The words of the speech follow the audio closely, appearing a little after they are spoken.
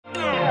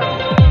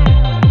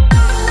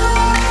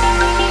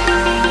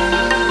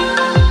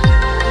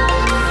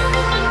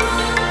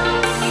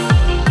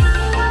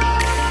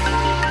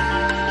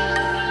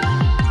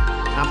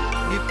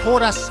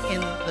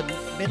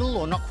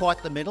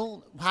quite the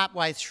middle,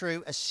 partway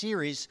through a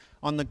series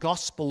on the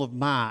Gospel of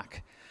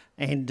Mark.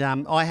 And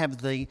I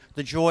have the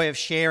joy of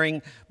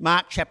sharing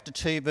Mark chapter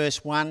 2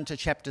 verse 1 to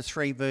chapter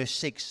 3 verse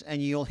 6.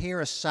 And you'll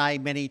hear us say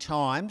many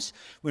times,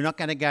 we're not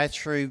going to go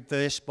through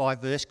verse by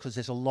verse because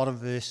there's a lot of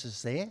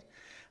verses there.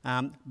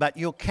 But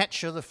you'll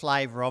capture the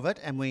flavour of it,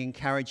 and we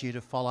encourage you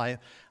to follow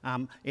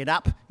it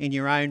up in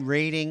your own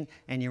reading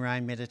and your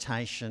own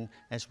meditation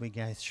as we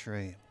go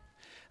through.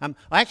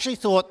 I actually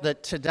thought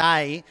that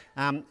today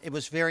it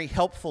was very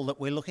helpful that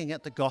we're looking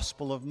at the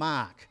Gospel of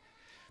Mark,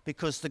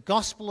 because the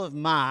Gospel of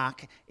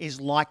Mark is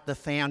like the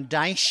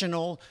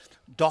foundational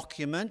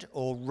document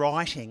or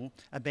writing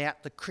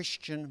about the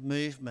Christian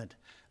movement,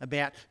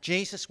 about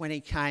Jesus when he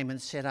came and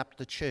set up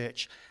the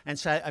church. And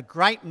so a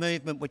great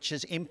movement which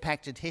has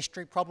impacted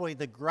history, probably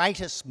the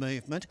greatest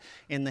movement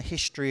in the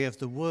history of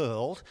the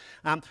world.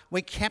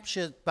 We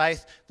captured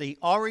both the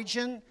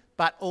origin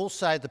but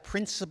also the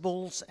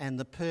principles and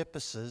the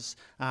purposes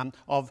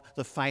of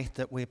the faith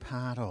that we're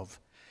part of.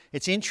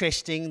 It's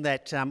interesting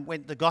that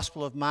when the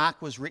Gospel of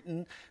Mark was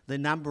written, the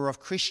number of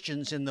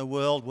Christians in the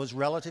world was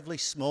relatively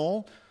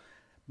small,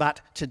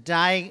 but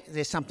today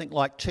there's something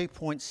like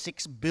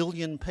 2.6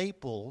 billion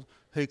people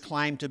who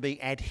claim to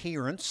be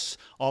adherents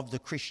of the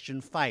Christian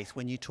faith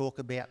when you talk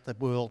about the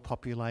world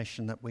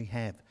population that we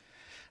have.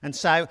 And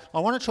so I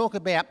want to talk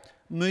about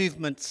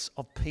movements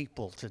of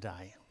people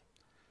today.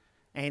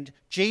 And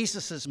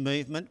Jesus'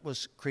 movement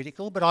was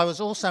critical, but I was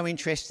also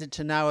interested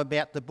to know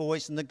about the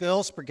Boys and the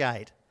Girls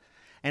Brigade.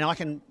 And I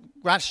can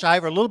rush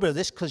over a little bit of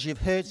this because you've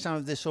heard some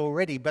of this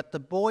already, but the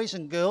Boys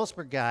and Girls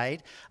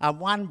Brigade are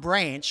one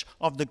branch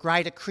of the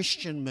greater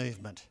Christian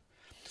movement.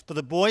 For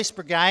the Boys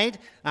Brigade,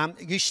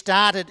 you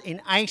started in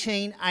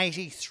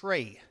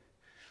 1883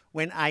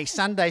 when a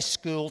Sunday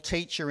school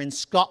teacher in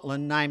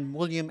Scotland named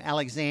William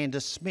Alexander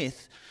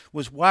Smith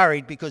was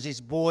worried because his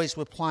boys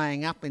were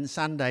playing up in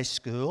Sunday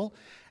school.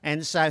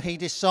 And so he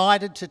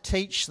decided to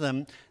teach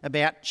them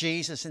about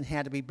Jesus and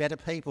how to be better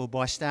people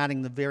by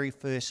starting the very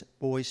first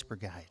Boys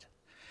Brigade.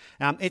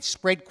 It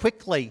spread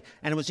quickly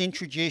and it was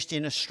introduced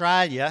in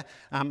Australia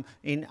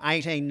in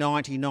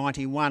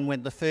 1890-91 when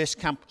in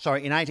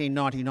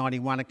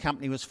 1890-91 a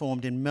company was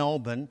formed in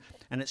Melbourne,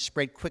 and it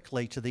spread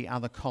quickly to the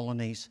other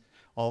colonies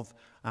of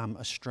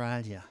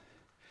Australia.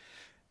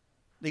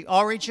 The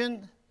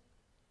origin,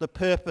 the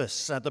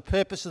purpose of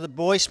the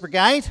Boys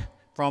Brigade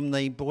from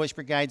the Boys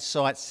Brigade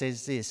site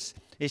says this,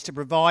 is to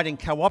provide in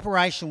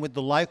cooperation with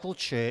the local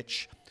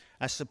church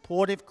a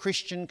supportive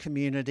Christian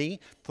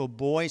community for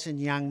boys and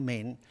young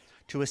men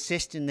to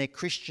assist in their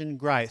Christian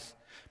growth,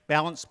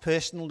 balance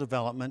personal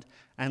development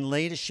and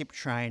leadership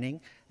training,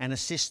 and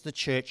assist the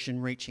church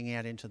in reaching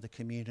out into the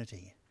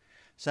community.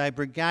 So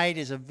Brigade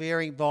is a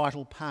very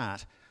vital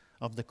part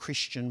of the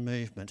Christian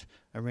movement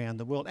around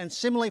the world. And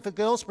similarly for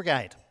Girls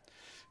Brigade.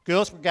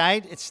 Girls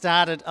Brigade, it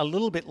started a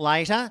little bit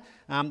later.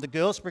 The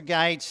Girls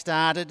Brigade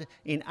started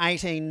in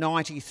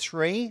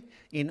 1893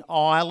 in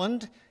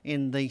Ireland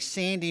in the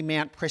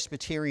Sandymount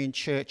Presbyterian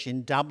Church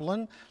in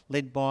Dublin,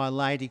 led by a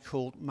lady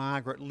called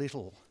Margaret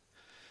Little.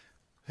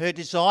 Her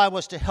desire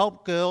was to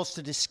help girls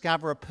to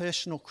discover a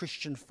personal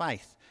Christian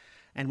faith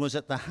and was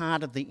at the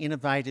heart of the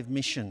innovative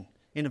mission.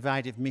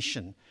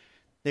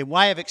 Their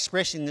way of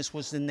expressing this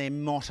was in their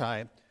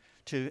motto,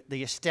 to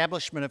the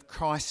establishment of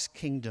Christ's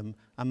kingdom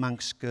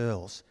amongst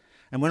girls.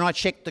 And when I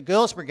checked the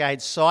Girls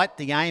Brigade site,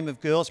 the aim of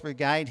Girls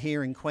Brigade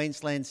here in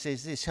Queensland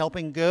says this: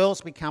 helping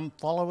girls become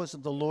followers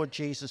of the Lord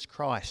Jesus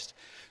Christ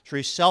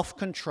through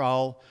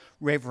self-control,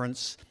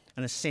 reverence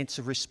and a sense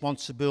of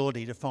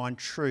responsibility to find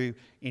true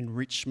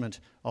enrichment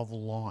of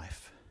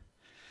life.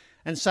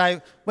 And so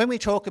when we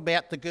talk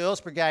about the Girls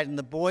Brigade and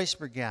the Boys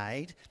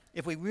Brigade,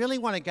 if we really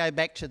want to go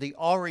back to the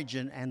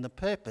origin and the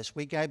purpose,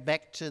 we go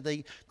back to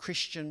the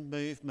Christian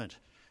movement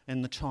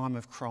in the time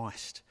of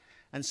Christ.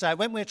 And so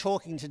when we're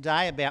talking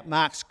today about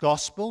Mark's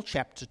Gospel,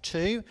 chapter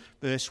 2,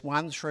 verse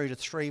 1 through to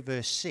 3,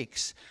 verse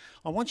 6,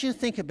 I want you to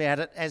think about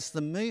it as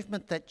the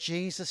movement that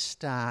Jesus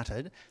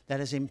started that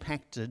has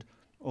impacted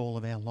all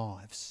of our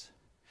lives.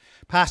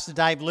 Pastor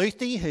Dave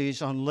Luthi,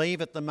 who's on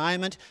leave at the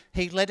moment,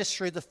 he led us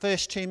through the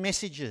first two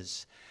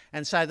messages.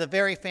 And so the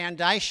very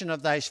foundation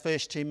of those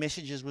first two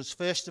messages was,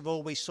 first of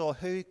all, we saw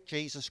who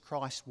Jesus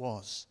Christ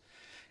was.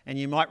 And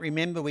you might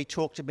remember we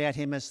talked about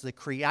him as the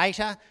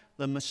Creator,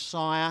 the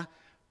Messiah,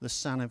 the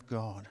Son of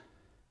God.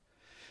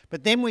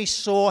 But then we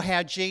saw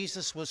how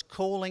Jesus was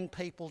calling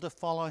people to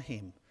follow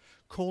him,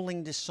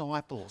 calling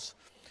disciples.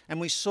 And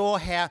we saw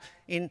how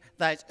in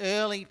that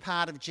early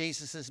part of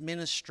Jesus'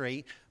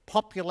 ministry,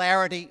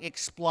 popularity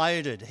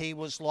exploded. He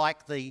was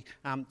like the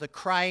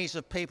craze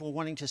of people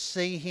wanting to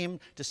see him,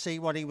 to see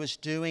what he was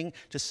doing,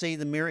 to see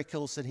the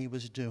miracles that he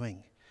was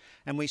doing.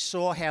 And we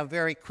saw how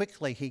very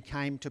quickly he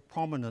came to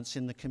prominence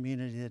in the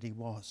community that he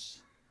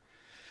was.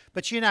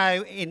 But you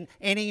know, in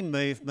any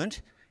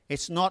movement,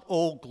 it's not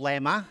all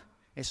glamour,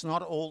 it's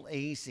not all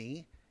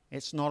easy,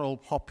 it's not all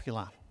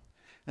popular.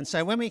 And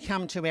so when we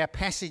come to our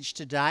passage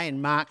today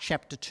in Mark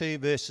chapter 2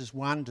 verses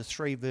 1 to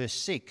 3 verse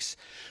 6,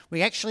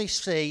 we actually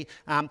see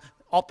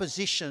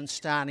opposition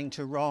starting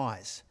to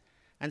rise.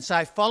 And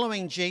so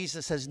following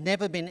Jesus has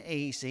never been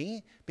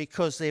easy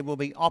because there will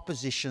be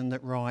opposition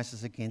that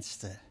rises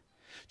against it.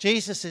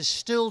 Jesus is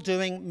still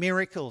doing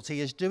miracles.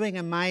 He is doing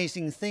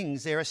amazing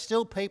things. There are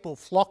still people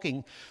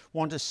flocking,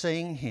 want to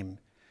see him.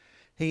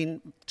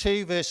 In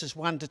 2 verses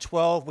 1 to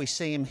 12, we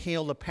see him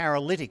heal the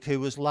paralytic who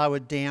was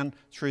lowered down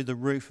through the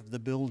roof of the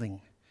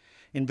building.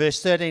 In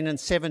verse 13 and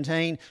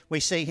 17, we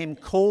see him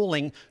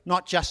calling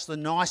not just the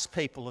nice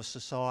people of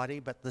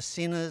society, but the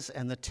sinners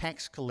and the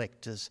tax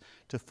collectors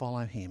to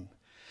follow him.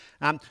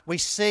 We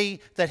see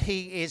that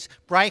he is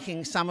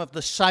breaking some of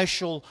the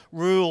social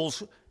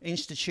rules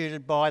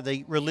instituted by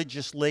the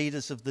religious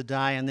leaders of the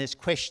day, and there's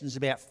questions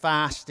about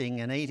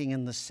fasting and eating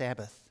in the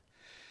Sabbath.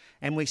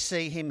 And we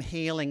see him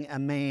healing a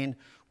man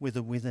with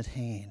a withered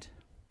hand.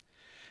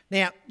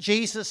 Now,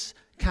 Jesus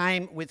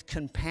came with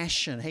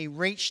compassion. He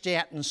reached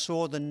out and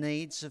saw the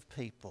needs of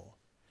people.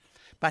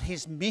 But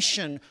his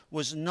mission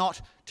was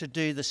not to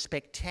do the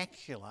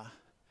spectacular.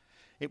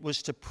 It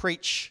was to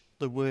preach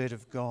the word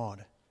of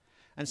God.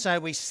 And so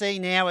we see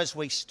now, as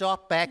we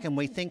stop back and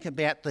we think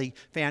about the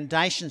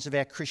foundations of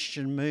our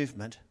Christian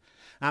movement,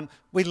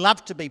 we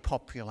love to be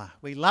popular.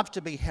 We love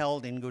to be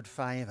held in good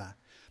favour.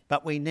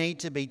 But we need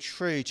to be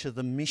true to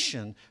the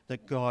mission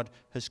that God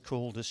has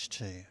called us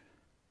to.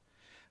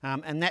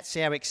 And that's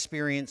our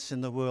experience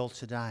in the world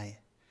today.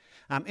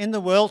 In the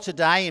world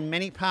today, in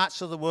many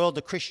parts of the world,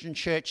 the Christian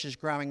church is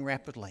growing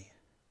rapidly.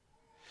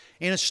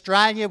 In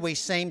Australia, we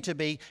seem to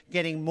be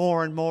getting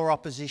more and more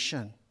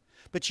opposition.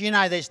 But you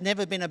know, there's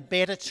never been a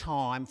better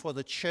time for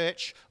the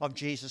Church of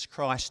Jesus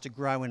Christ to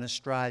grow in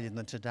Australia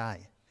than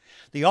today.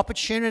 The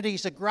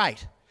opportunities are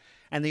great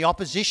and the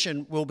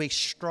opposition will be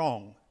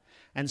strong.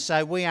 And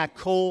so we are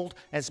called,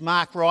 as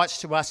Mark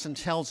writes to us and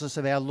tells us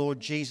of our Lord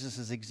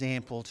Jesus'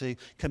 example, to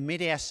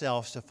commit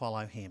ourselves to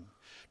follow him.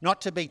 Not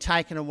to be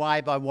taken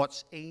away by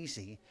what's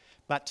easy,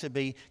 but to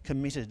be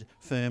committed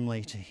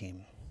firmly to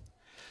him.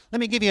 Let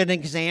me give you an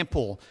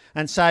example.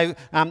 And so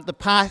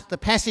the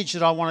passage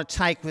that I want to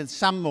take with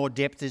some more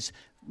depth is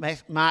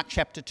Mark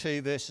chapter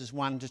 2, verses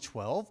 1 to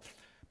 12.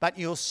 But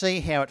you'll see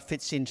how it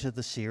fits into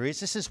the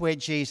series. This is where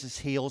Jesus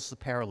heals the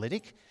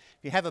paralytic.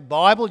 If you have a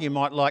Bible, you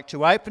might like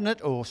to open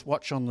it or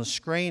watch on the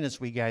screen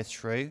as we go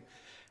through.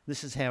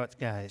 This is how it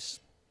goes.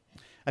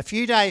 A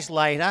few days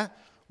later,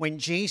 when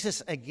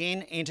Jesus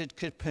again entered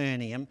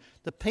Capernaum,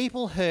 the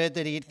people heard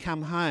that he had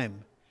come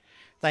home.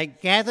 They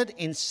gathered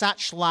in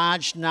such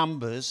large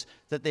numbers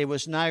that there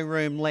was no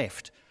room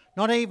left,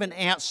 not even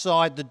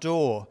outside the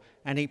door,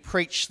 and he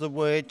preached the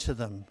word to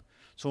them.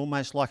 It's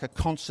almost like a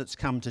concert's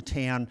come to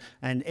town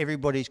and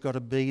everybody's got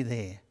to be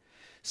there.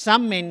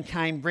 Some men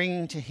came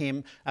bringing to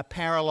him a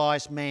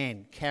paralysed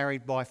man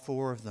carried by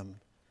 4 of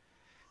them.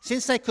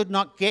 Since they could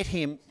not get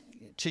him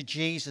to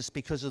Jesus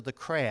because of the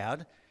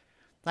crowd,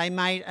 they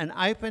made an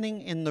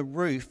opening in the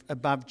roof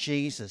above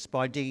Jesus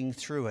by digging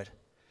through it,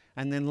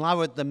 and then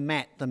lowered the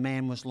mat the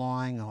man was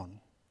lying on.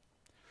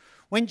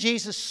 When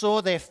Jesus saw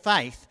their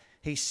faith,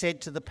 he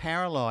said to the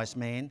paralysed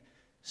man,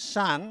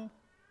 "Son,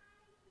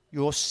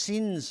 your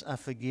sins are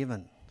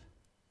forgiven."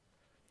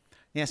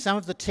 Now, some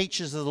of the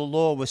teachers of the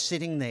law were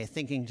sitting there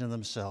thinking to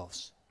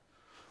themselves,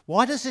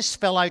 "Why does this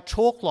fellow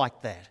talk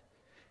like that?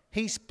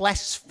 He's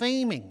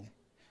blaspheming.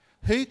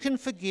 Who can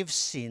forgive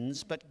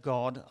sins but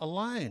God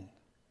alone?"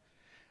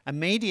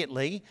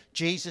 Immediately,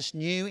 Jesus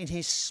knew in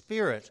his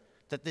spirit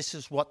that this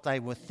is what they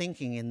were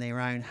thinking in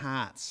their own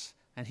hearts.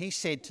 And he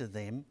said to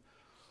them,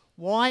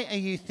 "Why are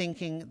you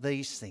thinking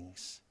these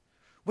things?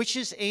 Which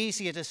is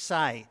easier to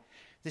say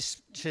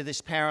to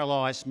this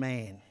paralysed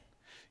man,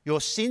 'Your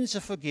sins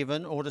are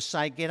forgiven,' or to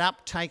say, 'Get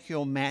up, take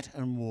your mat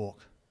and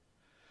walk'?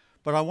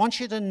 But I want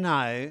you to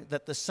know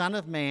that the Son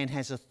of Man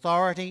has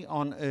authority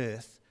on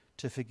earth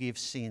to forgive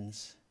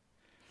sins."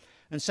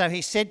 And so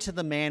he said to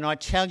the man, "I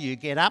tell you,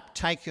 get up,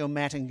 take your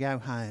mat and go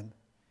home."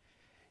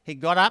 He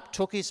got up,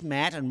 took his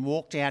mat and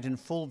walked out in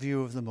full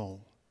view of them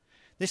all.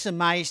 This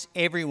amazed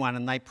everyone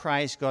and they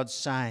praised God,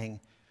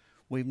 saying,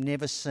 "We've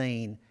never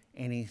seen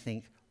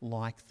anything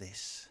like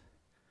this."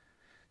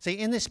 See,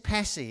 in this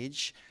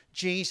passage,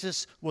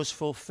 Jesus was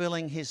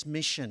fulfilling his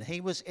mission. He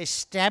was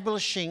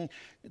establishing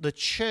the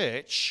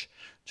church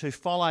to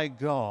follow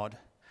God.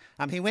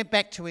 He went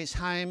back to his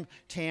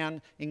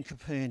hometown in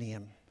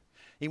Capernaum.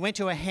 He went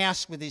to a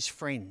house with his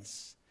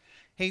friends.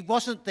 He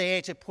wasn't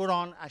there to put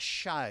on a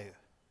show.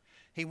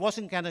 He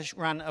wasn't going to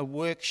run a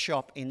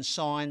workshop in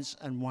signs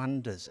and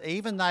wonders,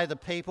 even though the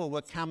people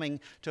were coming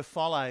to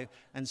follow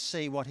and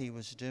see what he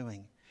was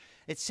doing.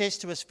 It says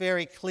to us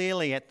very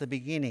clearly at the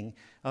beginning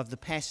of the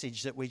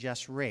passage that we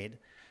just read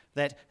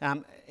that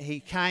he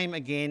came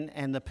again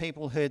and the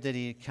people heard that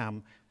he had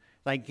come.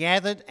 They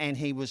gathered and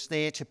he was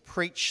there to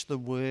preach the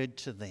word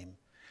to them.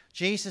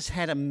 Jesus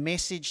had a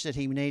message that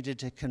he needed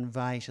to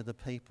convey to the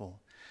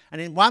people. And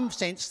in one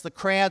sense, the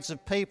crowds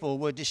of people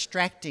were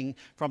distracting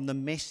from the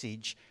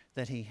message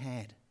that he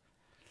had.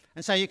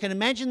 And so you can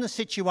imagine the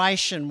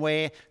situation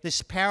where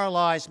this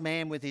paralysed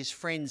man with his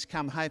friends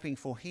come hoping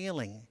for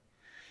healing.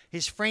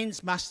 His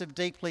friends must have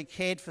deeply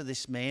cared for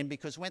this man,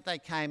 because when they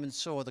came and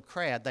saw the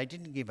crowd, they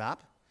didn't give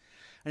up.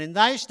 And in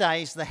those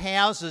days, the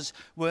houses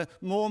were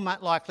more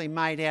likely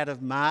made out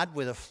of mud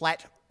with a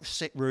flat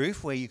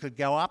roof where you could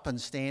go up and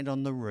stand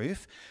on the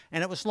roof.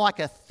 And it was like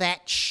a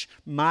thatch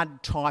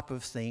mud type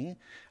of thing.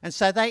 And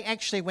so they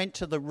actually went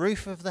to the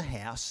roof of the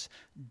house,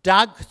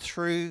 dug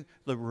through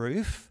the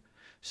roof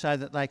so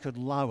that they could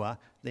lower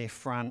their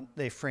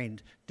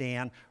friend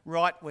down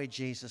right where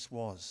Jesus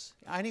was.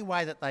 The only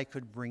way that they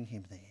could bring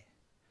him there.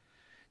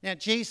 Now,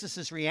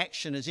 Jesus'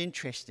 reaction is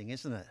interesting,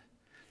 isn't it?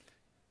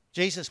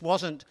 Jesus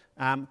wasn't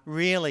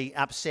really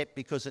upset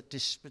because it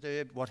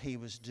disturbed what he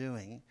was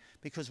doing,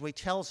 because he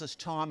tells us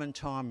time and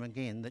time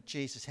again that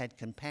Jesus had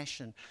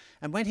compassion.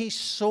 And when he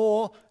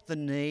saw the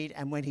need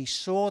and when he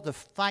saw the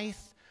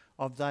faith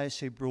of those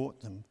who brought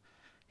them,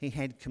 he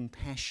had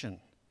compassion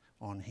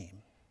on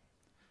him.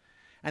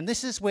 And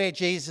this is where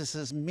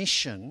Jesus'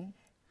 mission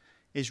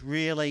is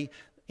really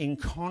in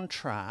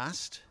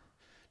contrast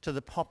to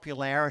the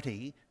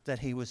popularity that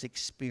he was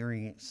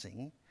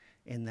experiencing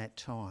in that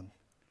time.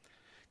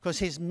 Because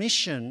his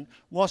mission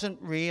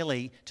wasn't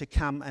really to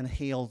come and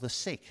heal the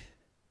sick.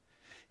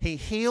 He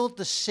healed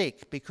the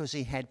sick because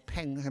he had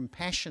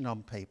compassion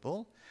on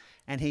people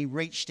and he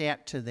reached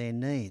out to their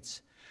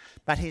needs.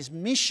 But his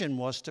mission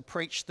was to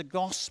preach the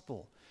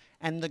gospel.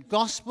 And the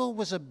gospel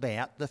was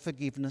about the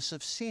forgiveness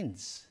of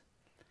sins.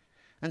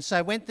 And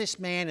so when this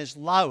man is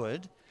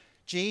lowered,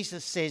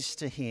 Jesus says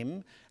to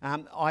him,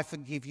 I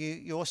forgive you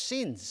your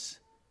sins.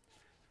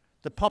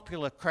 The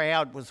popular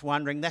crowd was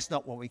wondering, that's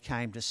not what we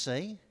came to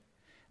see.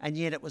 And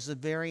yet it was the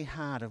very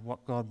heart of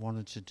what God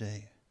wanted to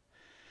do.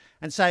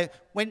 And so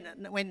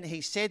when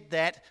he said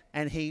that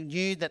and he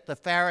knew that the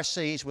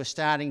Pharisees were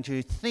starting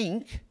to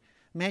think,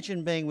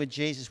 imagine being with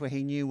Jesus where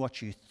he knew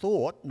what you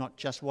thought, not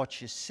just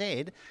what you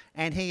said,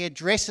 and he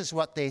addresses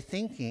what they're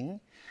thinking,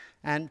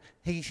 and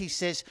he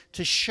says,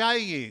 to show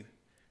you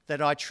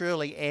that I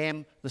truly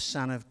am the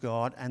Son of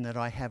God and that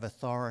I have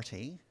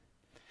authority,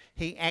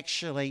 he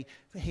actually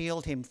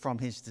healed him from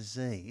his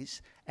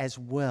disease as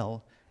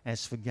well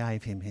as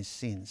forgave him his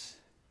sins.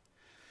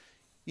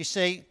 You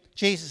see,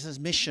 Jesus'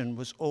 mission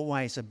was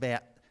always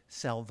about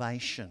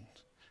salvation,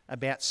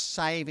 about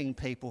saving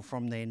people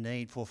from their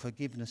need for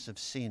forgiveness of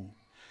sin.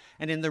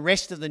 And in the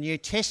rest of the New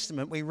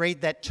Testament, we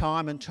read that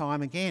time and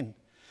time again.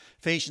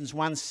 Ephesians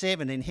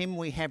 1:7, in him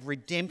we have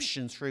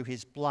redemption through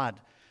his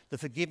blood, the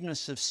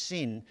forgiveness of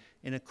sin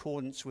in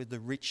accordance with the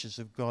riches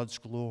of God's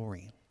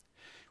glory.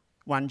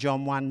 1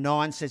 John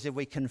 1:9 says, if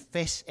we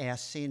confess our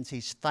sins,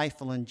 he's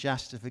faithful and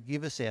just to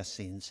forgive us our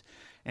sins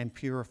and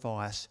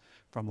purify us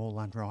from all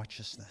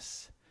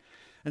unrighteousness.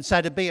 And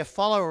so to be a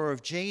follower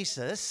of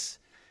Jesus,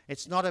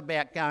 it's not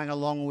about going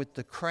along with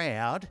the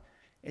crowd.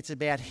 It's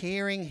about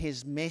hearing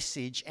his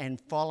message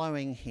and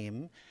following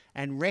him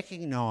and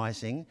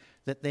recognising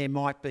that there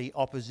might be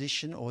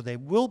opposition, or there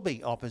will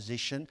be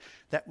opposition,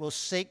 that will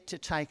seek to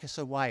take us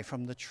away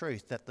from the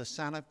truth that the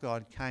Son of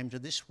God came to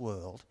this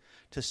world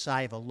to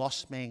save a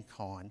lost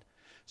mankind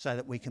so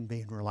that we can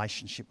be in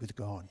relationship with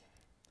God.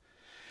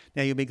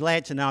 Now, you'll be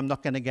glad to know I'm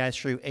not going to go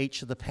through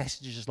each of the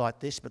passages like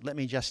this, but let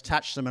me just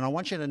touch them. And I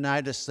want you to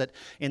notice that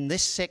in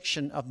this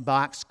section of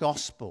Mark's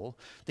Gospel,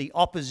 the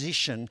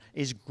opposition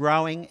is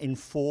growing in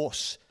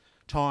force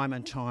time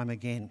and time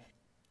again.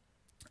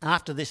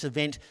 After this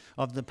event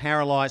of the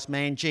paralysed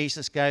man,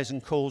 Jesus goes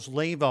and calls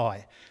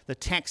Levi, the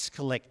tax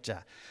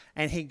collector.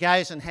 And he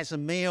goes and has a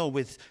meal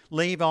with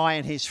Levi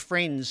and his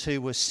friends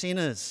who were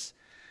sinners.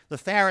 The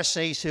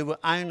Pharisees, who were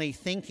only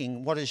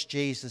thinking, what is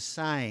Jesus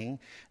saying,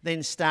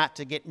 then start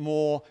to get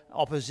more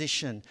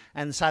opposition.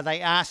 And so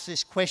they ask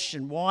this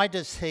question, why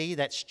does he,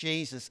 that's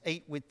Jesus,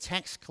 eat with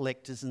tax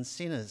collectors and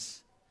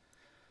sinners?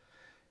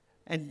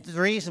 And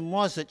the reason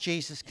was that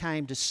Jesus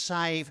came to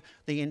save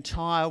the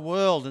entire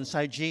world. And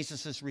so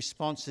Jesus'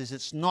 response is,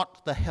 it's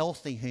not the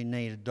healthy who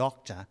need a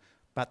doctor,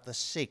 but the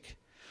sick.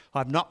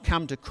 I've not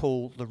come to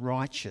call the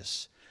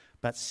righteous,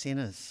 but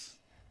sinners.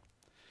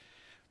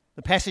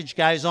 The passage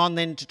goes on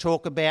then to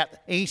talk about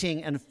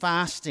eating and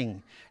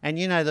fasting. And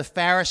you know, the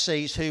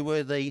Pharisees, who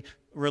were the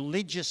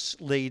religious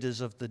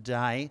leaders of the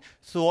day,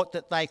 thought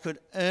that they could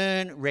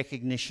earn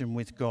recognition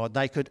with God.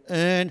 They could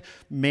earn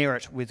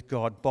merit with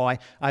God by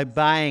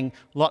obeying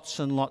lots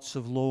and lots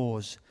of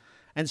laws.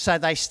 And so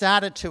they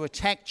started to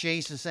attack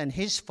Jesus and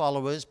his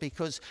followers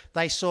because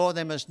they saw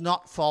them as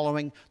not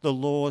following the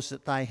laws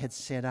that they had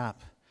set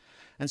up.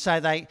 And so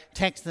they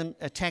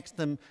attacked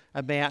them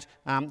about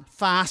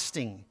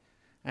fasting.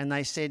 And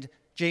they said,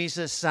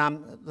 Jesus,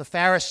 the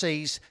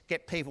Pharisees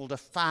get people to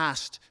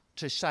fast,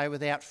 to say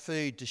without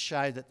food, to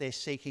show that they're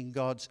seeking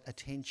God's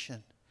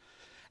attention.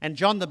 And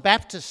John the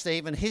Baptist,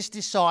 even his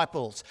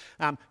disciples,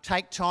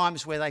 take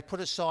times where they put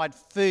aside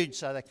food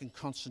so they can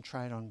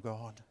concentrate on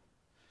God.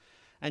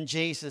 And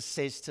Jesus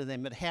says to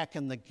them, but how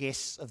can the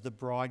guests of the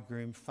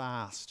bridegroom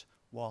fast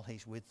while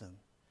he's with them?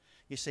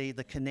 You see,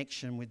 the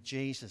connection with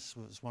Jesus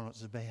was what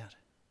it's about.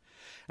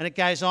 And it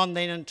goes on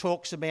then and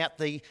talks about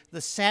the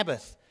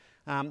Sabbath.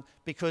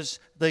 Because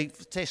the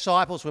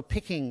disciples were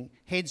picking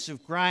heads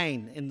of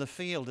grain in the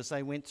field as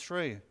they went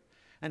through.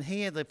 And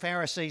here the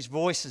Pharisees'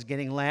 voice is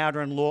getting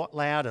louder and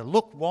louder.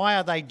 Look, why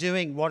are they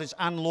doing what is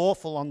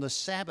unlawful on the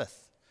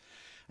Sabbath?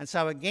 And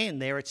so again,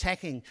 they're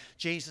attacking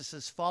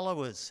Jesus'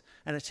 followers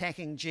and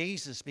attacking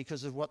Jesus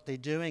because of what they're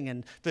doing.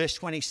 And verse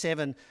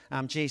 27,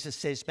 Jesus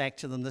says back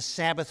to them, the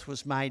Sabbath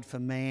was made for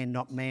man,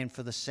 not man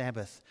for the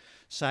Sabbath.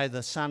 So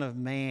the Son of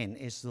Man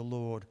is the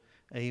Lord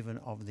even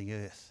of the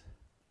earth.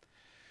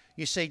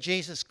 You see,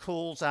 Jesus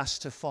calls us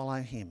to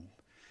follow him.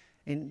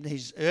 In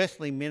his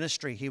earthly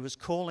ministry, he was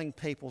calling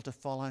people to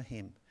follow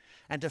him.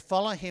 And to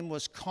follow him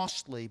was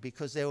costly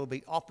because there will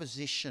be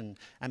opposition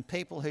and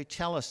people who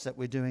tell us that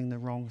we're doing the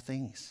wrong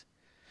things.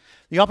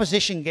 The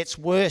opposition gets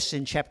worse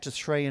in chapter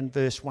 3 and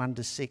verse 1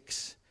 to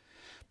 6.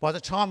 By the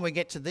time we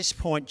get to this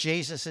point,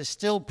 Jesus is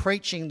still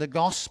preaching the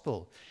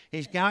gospel.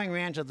 He's going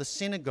around to the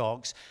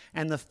synagogues,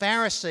 and the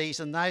Pharisees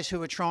and those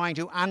who are trying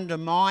to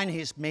undermine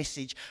his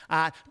message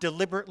are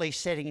deliberately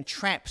setting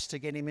traps to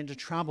get him into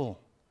trouble.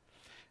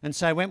 And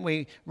so when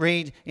we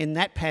read in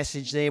that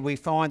passage there, we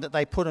find that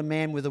they put a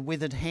man with a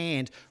withered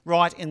hand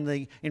right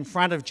in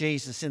front of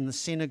Jesus in the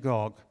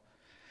synagogue,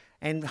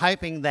 and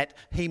hoping that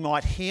he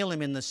might heal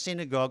him in the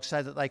synagogue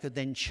so that they could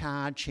then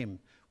charge him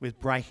with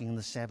breaking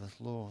the Sabbath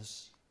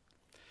laws.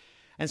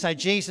 And so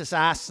Jesus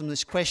asked them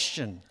this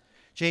question.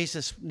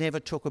 Jesus never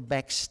took a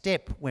back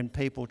step when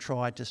people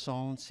tried to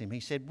silence him.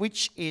 He said,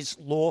 which is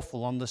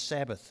lawful on the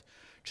Sabbath,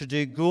 to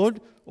do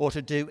good or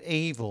to do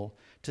evil,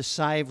 to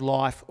save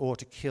life or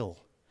to kill?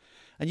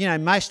 And you know,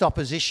 most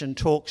opposition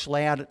talks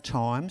loud at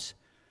times,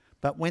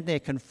 but when they're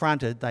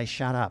confronted, they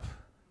shut up.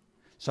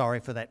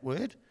 Sorry for that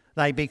word.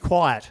 They be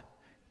quiet.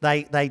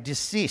 They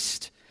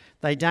desist.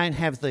 They don't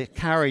have the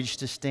courage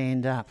to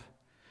stand up.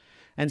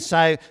 And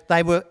so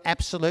they were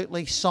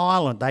absolutely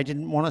silent. They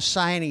didn't want to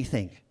say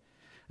anything.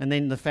 And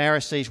then the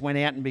Pharisees went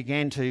out and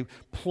began to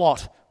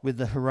plot with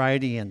the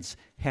Herodians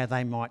how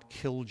they might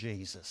kill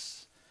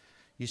Jesus.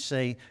 You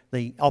see,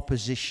 the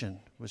opposition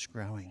was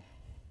growing.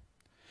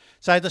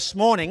 So this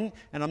morning,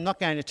 and I'm not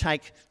going to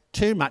take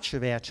too much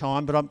of our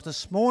time, but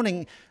this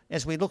morning,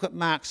 as we look at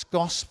Mark's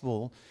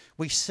gospel,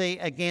 we see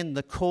again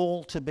the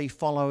call to be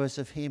followers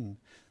of him.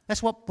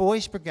 That's what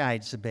Boys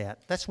Brigade's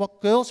about. That's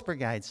what Girls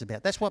Brigade's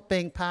about. That's what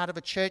being part of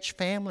a church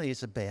family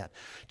is about.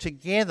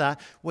 Together,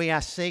 we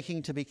are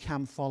seeking to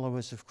become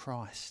followers of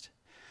Christ.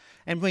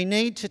 And we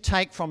need to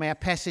take from our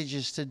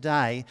passages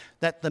today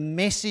that the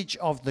message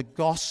of the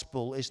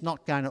gospel is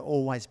not going to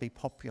always be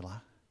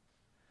popular.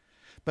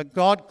 But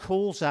God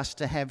calls us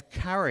to have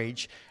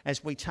courage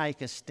as we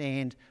take a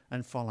stand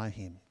and follow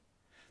him.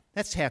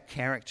 That's how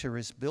character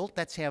is built.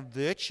 That's how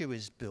virtue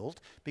is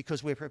built,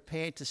 because we're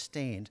prepared to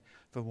stand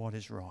for what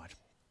is right.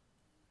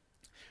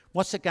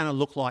 What's it going to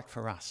look like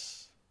for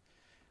us?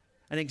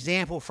 An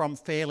example from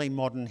fairly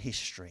modern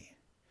history.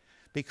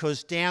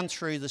 Because down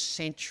through the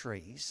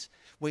centuries,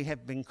 we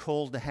have been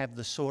called to have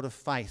the sort of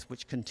faith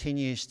which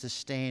continues to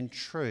stand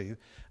true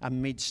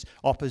amidst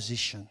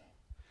opposition.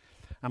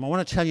 I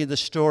want to tell you the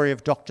story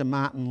of Dr.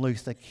 Martin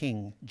Luther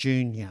King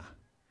Jr.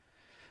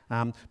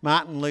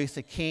 Martin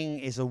Luther King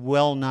is a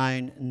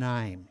well-known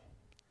name.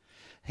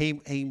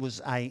 He was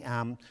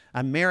an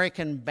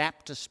American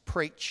Baptist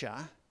preacher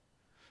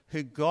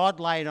who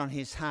God laid on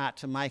his heart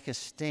to make a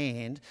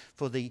stand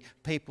for the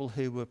people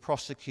who were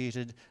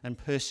prosecuted and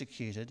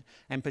persecuted,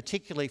 and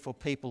particularly for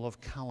people of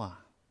colour.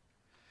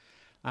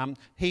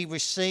 He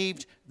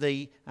received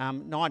the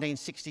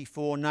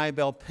 1964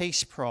 Nobel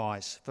Peace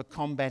Prize for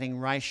combating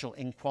racial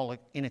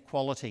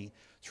inequality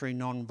through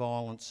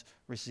non-violence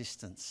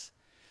resistance.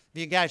 If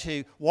you go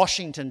to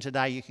Washington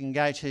today, you can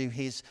go to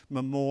his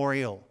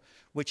memorial,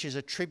 which is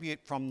a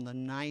tribute from the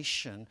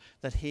nation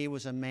that he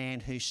was a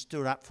man who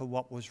stood up for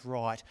what was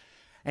right.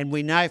 And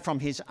we know from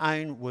his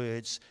own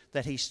words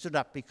that he stood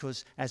up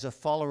because as a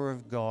follower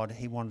of God,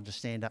 he wanted to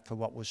stand up for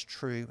what was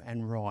true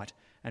and right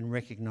and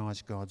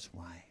recognise God's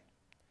way.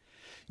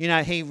 You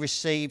know, he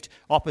received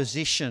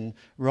opposition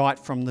right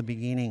from the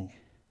beginning.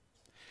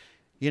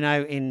 You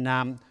know, in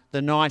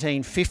the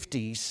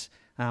 1950s,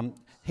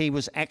 he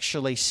was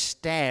actually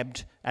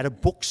stabbed at a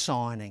book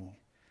signing.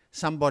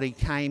 Somebody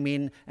came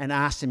in and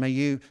asked him, "Are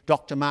you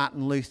Dr.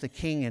 Martin Luther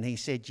King?" And he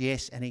said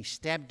yes, and he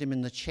stabbed him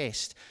in the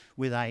chest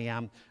with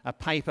a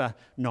paper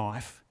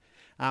knife.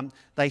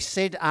 They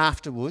said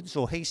afterwards,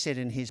 or he said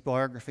in his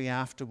biography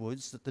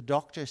afterwards, that the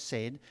doctor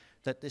said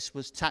that this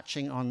was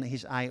touching on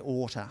his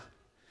aorta,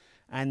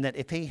 and that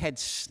if he had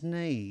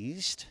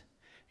sneezed,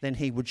 then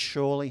he would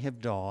surely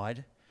have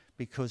died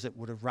because it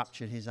would have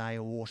ruptured his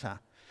aorta.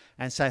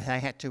 And so they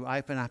had to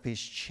open up his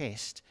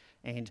chest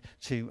and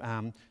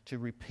to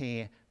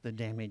repair the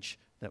damage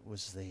that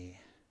was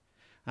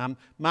there.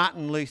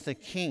 Martin Luther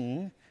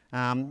King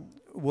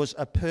was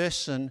a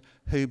person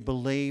who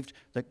believed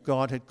that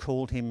God had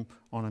called him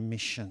on a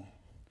mission.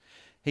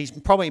 He's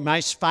probably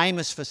most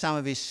famous for some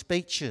of his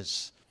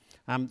speeches.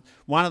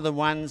 One of the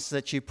ones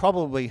that you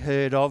probably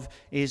heard of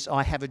is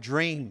 "I Have a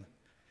Dream."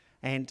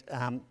 And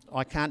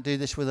I can't do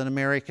this with an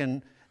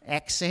American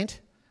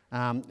accent,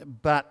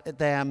 but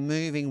they are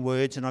moving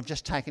words, and I've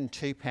just taken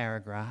 2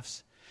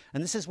 paragraphs.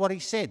 And this is what he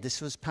said.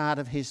 This was part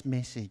of his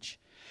message.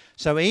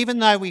 So even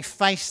though we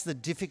face the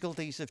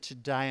difficulties of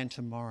today and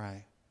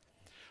tomorrow,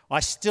 I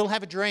still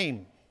have a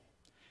dream.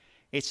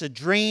 It's a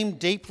dream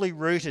deeply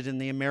rooted in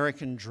the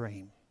American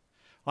dream.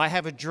 I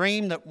have a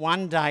dream that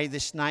one day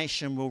this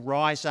nation will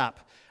rise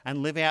up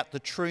and live out the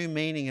true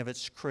meaning of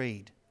its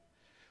creed.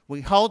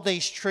 We hold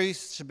these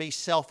truths to be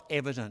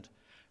self-evident,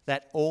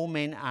 that all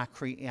men are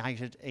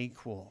created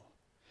equal.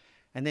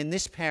 And then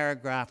this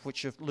paragraph,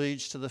 which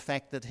alludes to the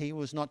fact that he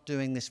was not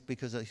doing this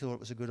because he thought it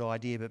was a good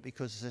idea, but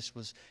because this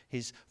was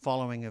his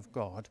following of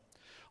God.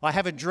 I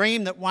have a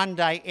dream that one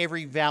day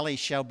every valley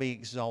shall be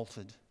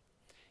exalted.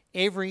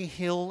 Every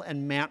hill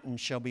and mountain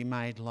shall be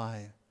made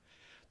low.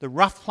 The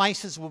rough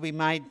places will be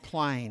made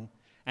plain,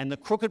 and the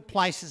crooked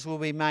places will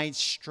be made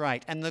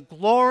straight, and the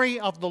glory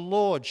of the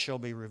Lord shall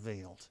be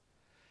revealed,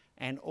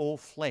 and all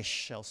flesh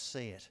shall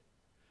see it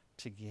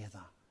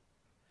together.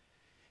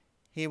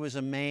 Here was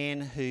a man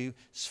whose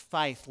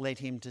faith led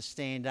him to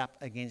stand up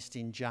against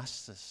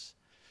injustice,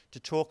 to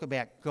talk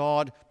about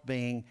God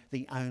being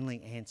the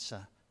only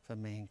answer for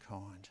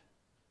mankind.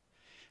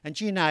 And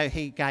do you know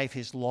he gave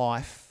his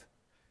life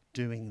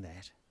doing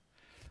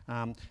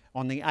that?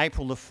 On the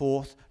April the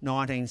 4th,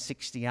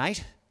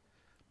 1968,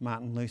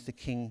 Martin Luther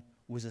King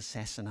was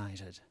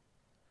assassinated.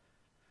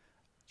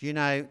 Do you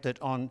know that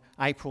on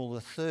April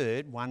the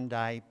 3rd, one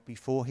day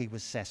before he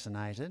was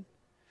assassinated,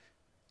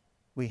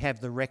 we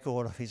have the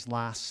record of his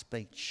last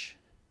speech,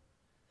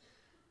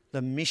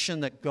 the mission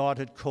that God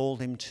had called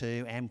him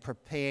to and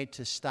prepared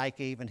to stake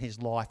even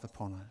his life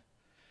upon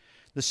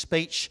it. The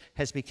speech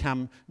has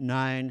become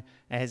known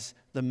as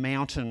the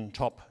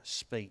mountaintop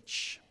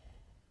speech.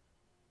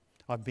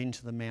 I've been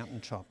to the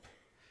mountaintop.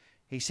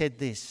 He said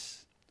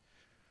this,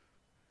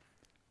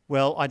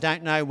 "Well, I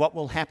don't know what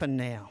will happen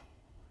now.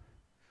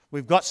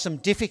 We've got some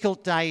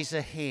difficult days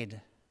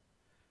ahead.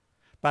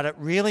 But it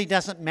really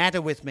doesn't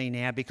matter with me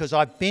now because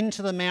I've been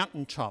to the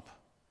mountaintop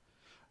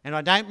and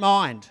I don't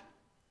mind.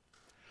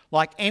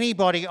 Like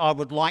anybody, I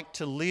would like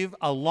to live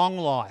a long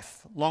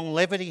life.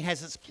 Longevity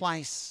has its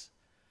place,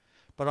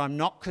 but I'm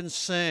not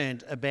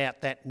concerned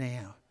about that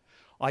now.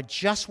 I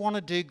just want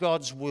to do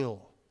God's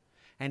will.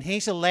 And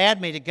He's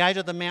allowed me to go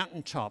to the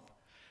mountaintop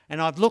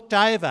and I've looked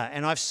over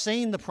and I've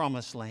seen the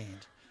promised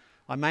land.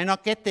 I may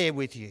not get there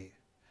with you,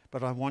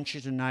 but I want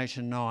you to know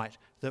tonight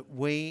that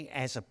we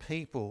as a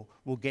people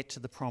will get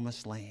to the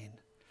promised land.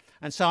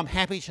 And so I'm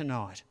happy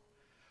tonight.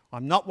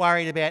 I'm not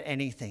worried about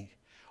anything.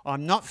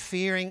 I'm not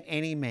fearing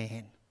any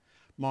man.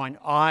 Mine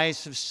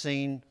eyes have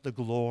seen the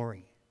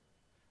glory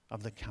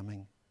of the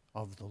coming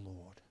of the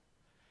Lord."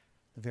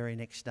 The very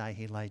next day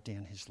he laid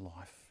down his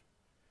life.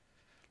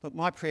 Look,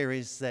 my prayer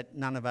is that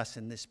none of us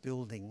in this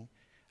building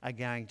are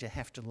going to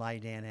have to lay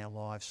down our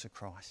lives for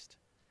Christ.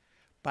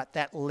 But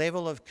that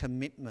level of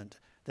commitment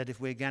that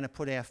if we're going to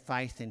put our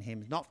faith in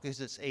Him, not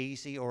because it's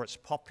easy or it's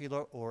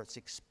popular or it's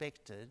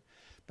expected,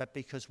 but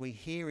because we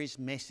hear His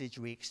message,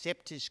 we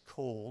accept His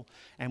call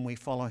and we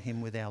follow Him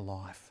with our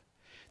life.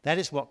 That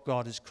is what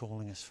God is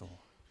calling us for.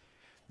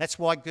 That's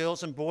why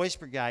Girls and Boys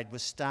Brigade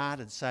was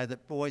started, so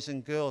that boys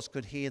and girls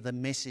could hear the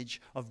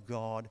message of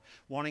God,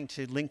 wanting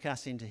to link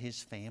us into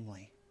His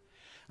family.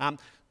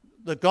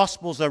 The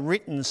Gospels are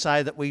written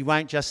so that we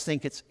won't just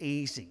think it's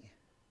easy,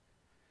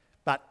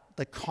 but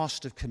the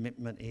cost of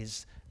commitment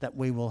is that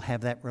we will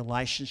have that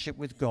relationship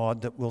with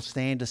God that will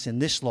stand us in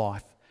this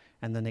life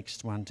and the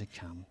next one to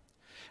come.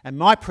 And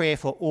my prayer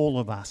for all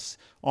of us,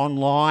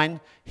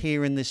 online,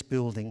 here in this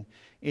building,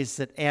 is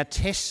that our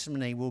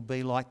testimony will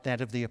be like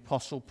that of the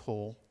Apostle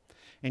Paul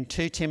in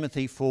 2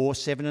 Timothy 4,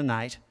 7 and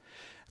 8,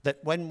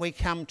 that when we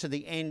come to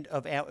the end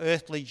of our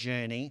earthly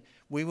journey,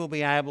 we will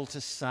be able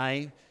to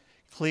say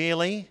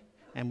clearly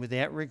and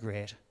without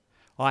regret,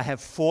 "I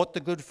have fought the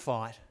good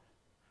fight.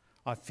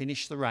 I've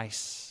finished the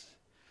race.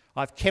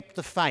 I've kept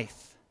the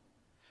faith.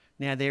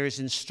 Now there is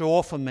in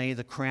store for me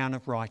the crown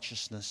of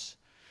righteousness,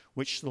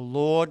 which the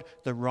Lord,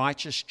 the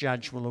righteous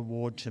judge, will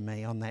award to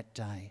me on that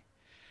day.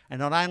 And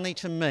not only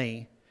to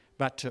me,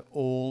 but to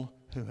all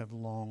who have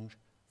longed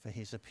for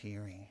His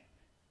appearing."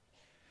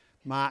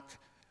 Mark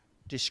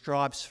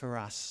describes for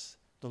us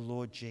the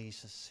Lord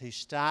Jesus, who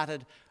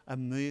started a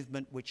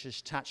movement which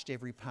has touched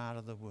every part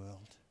of the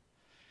world.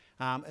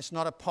 It's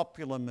not a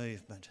popular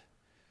movement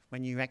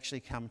when you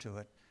actually come to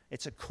it.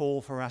 It's a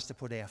call for us to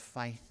put our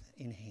faith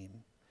in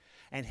Him.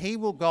 And He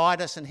will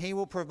guide us and He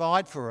will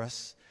provide for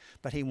us,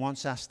 but He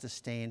wants us to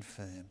stand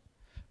firm.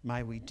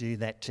 May we do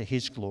that to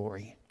His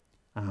glory.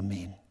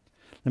 Amen.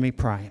 Let me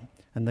pray,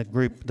 and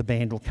the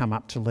band will come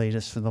up to lead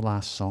us for the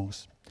last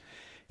songs.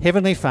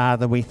 Heavenly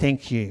Father, we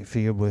thank You for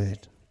Your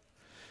word.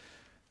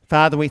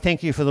 Father, we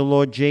thank You for the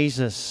Lord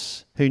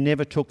Jesus, who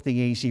never took the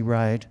easy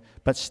road,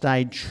 but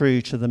stayed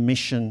true to the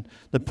mission,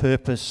 the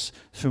purpose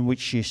from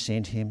which You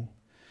sent Him.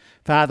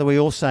 Father, we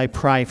also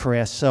pray for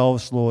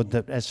ourselves, Lord,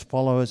 that as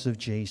followers of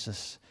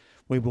Jesus,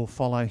 we will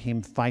follow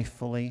Him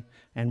faithfully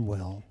and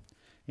well.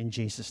 In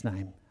Jesus'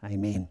 name,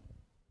 amen.